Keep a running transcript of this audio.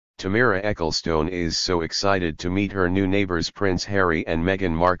Tamara Ecclestone is so excited to meet her new neighbors Prince Harry and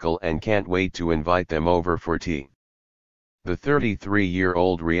Meghan Markle and can't wait to invite them over for tea. The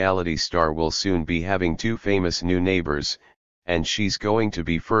 33-year-old reality star will soon be having two famous new neighbors, and she's going to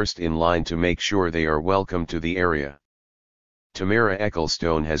be first in line to make sure they are welcome to the area. Tamara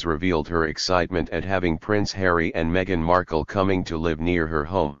Ecclestone has revealed her excitement at having Prince Harry and Meghan Markle coming to live near her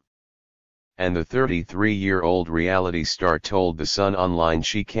home. And the 33-year-old reality star told The Sun Online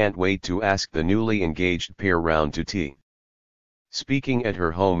she can't wait to ask the newly engaged pair round to tea. Speaking at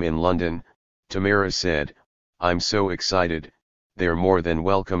her home in London, Tamara said, "I'm so excited, they're more than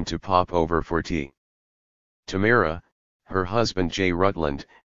welcome to pop over for tea." Tamara, her husband Jay Rutland,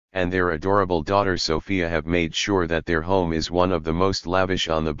 and their adorable daughter Sophia have made sure that their home is one of the most lavish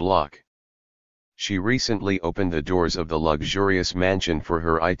on the block. She recently opened the doors of the luxurious mansion for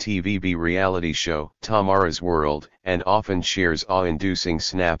her ITV reality show, Tamara's World, and often shares awe-inducing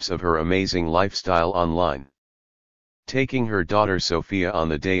snaps of her amazing lifestyle online. Taking her daughter Sophia on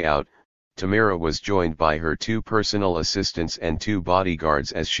the day out, Tamara was joined by her two personal assistants and two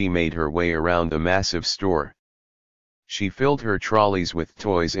bodyguards as she made her way around the massive store. She filled her trolleys with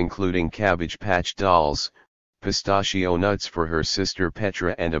toys including Cabbage Patch dolls, pistachio nuts for her sister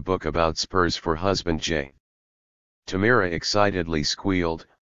Petra and a book about Spurs for husband Jay. Tamara excitedly squealed,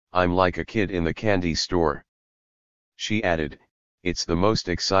 "I'm like a kid in the candy store." She added, "It's the most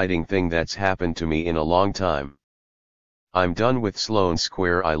exciting thing that's happened to me in a long time. I'm done with Sloane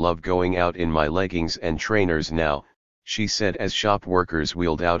Square. I love going out in my leggings and trainers now," she said as shop workers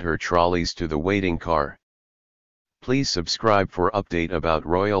wheeled out her trolleys to the waiting car. Please subscribe for update about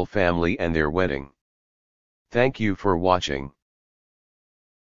royal family and their wedding. Thank you for watching.